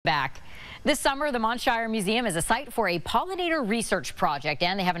Back. This summer, the Montshire Museum is a site for a pollinator research project,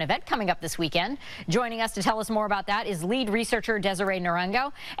 and they have an event coming up this weekend. Joining us to tell us more about that is lead researcher Desiree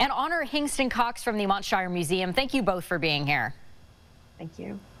Narango and Honor Hingston Cox from the Montshire Museum. Thank you both for being here. Thank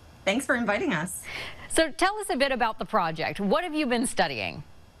you. Thanks for inviting us. So tell us a bit about the project. What have you been studying?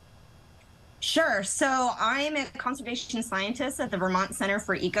 Sure. So I'm a conservation scientist at the Vermont Center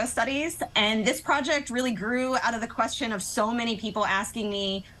for Eco Studies, and this project really grew out of the question of so many people asking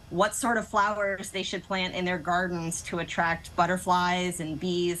me what sort of flowers they should plant in their gardens to attract butterflies and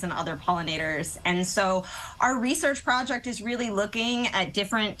bees and other pollinators. And so our research project is really looking at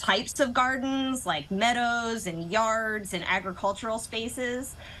different types of gardens like meadows and yards and agricultural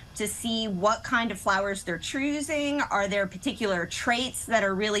spaces to see what kind of flowers they're choosing. Are there particular traits that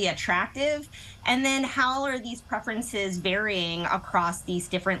are really attractive? And then how are these preferences varying across these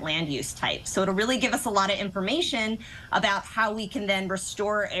different land use types? So it'll really give us a lot of information about how we can then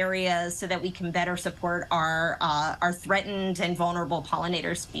restore areas so that we can better support our threatened and vulnerable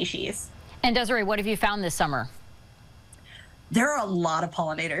pollinator species. And Desiree, what have you found this summer? There are a lot of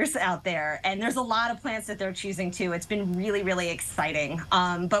pollinators out there, and there's a lot of plants that they're choosing too. It's been really, really exciting.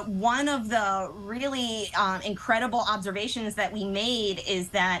 But one of the really incredible observations that we made is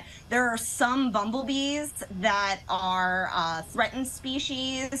that there are some bumblebees that are threatened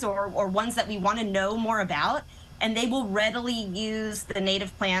species or ones that we want to know more about. And they will readily use the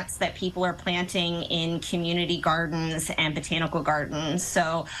native plants that people are planting in community gardens and botanical gardens.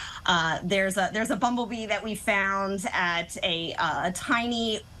 So there's a bumblebee that we found at a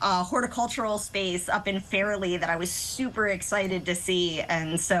tiny horticultural space up in Fairleigh that I was super excited to see.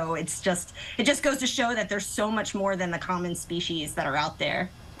 And so it just goes to show that there's so much more than the common species that are out there.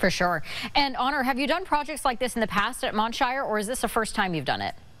 For sure. And Honor, have you done projects like this in the past at Montshire, or is this the first time you've done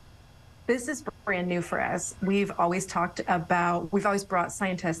it? This is brand new for us. We've always brought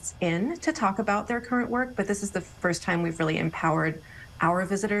scientists in to talk about their current work, but this is the first time we've really empowered our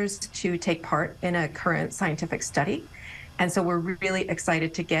visitors to take part in a current scientific study. And so we're really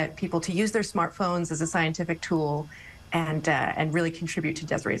excited to get people to use their smartphones as a scientific tool and really contribute to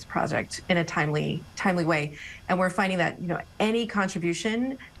Desiree's project in a timely way. And we're finding that, any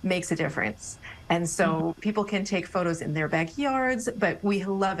contribution makes a difference. And so people can take photos in their backyards, but we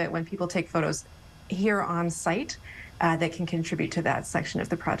love it when people take photos here on site that can contribute to that section of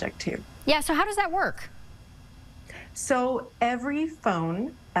the project too. Yeah, so how does that work? So every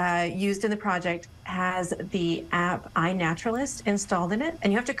phone used in the project has the app iNaturalist installed in it,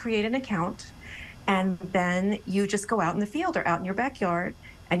 and you have to create an account. And then you just go out in the field or out in your backyard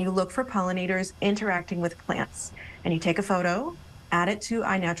and you look for pollinators interacting with plants. And you take a photo, add it to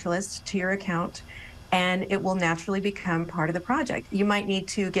iNaturalist to your account, and it will naturally become part of the project. You might need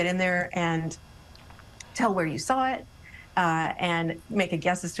to get in there and tell where you saw it and make a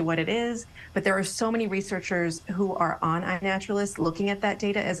guess as to what it is. But there are so many researchers who are on iNaturalist looking at that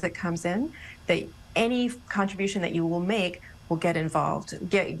data as it comes in that any contribution that you will make will get involved,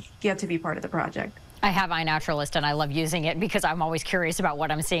 get to be part of the project. I have iNaturalist and I love using it because I'm always curious about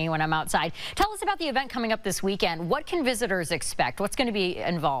what I'm seeing when I'm outside. Tell us about the event coming up this weekend. What can visitors expect? What's going to be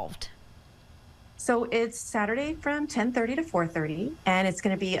involved? So it's Saturday from 10:30 to 4:30, and it's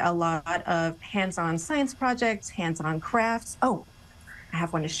going to be a lot of hands-on science projects, hands-on crafts. Oh, I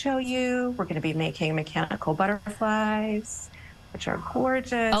have one to show you. We're going to be making mechanical butterflies, which are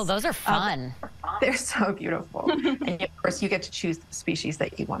gorgeous. Oh, those are fun. They're so beautiful. And of course, you get to choose the species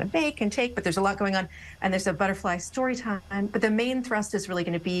that you want to make and take, but there's a lot going on. And there's a butterfly story time. But the main thrust is really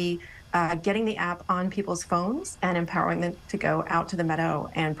going to be getting the app on people's phones and empowering them to go out to the meadow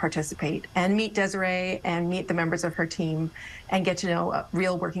and participate and meet Desiree and meet the members of her team and get to know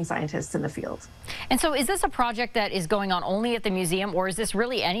real working scientists in the field. And so is this a project that is going on only at the museum, or is this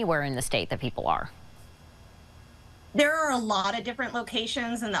really anywhere in the state that people are? There are a lot of different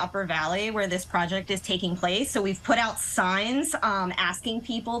locations in the Upper Valley where this project is taking place. So we've put out signs asking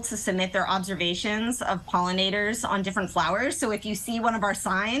people to submit their observations of pollinators on different flowers. So if you see one of our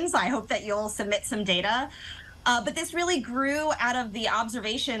signs, I hope that you'll submit some data. But this really grew out of the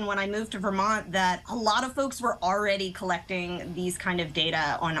observation when I moved to Vermont that a lot of folks were already collecting these kind of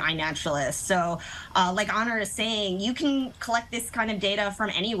data on iNaturalist. So like Honor is saying, you can collect this kind of data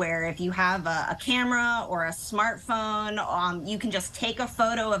from anywhere. If you have a camera or a smartphone, you can just take a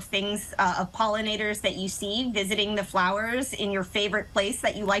photo of things, of pollinators that you see visiting the flowers in your favorite place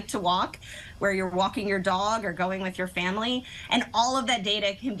that you like to walk, where you're walking your dog or going with your family. And all of that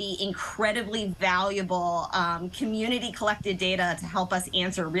data can be incredibly valuable community collected data to help us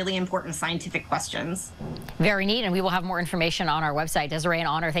answer really important scientific questions. Very neat, and we will have more information on our website. Desiree and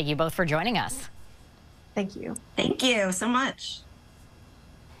Honor, thank you both for joining us. Thank you. Thank you so much.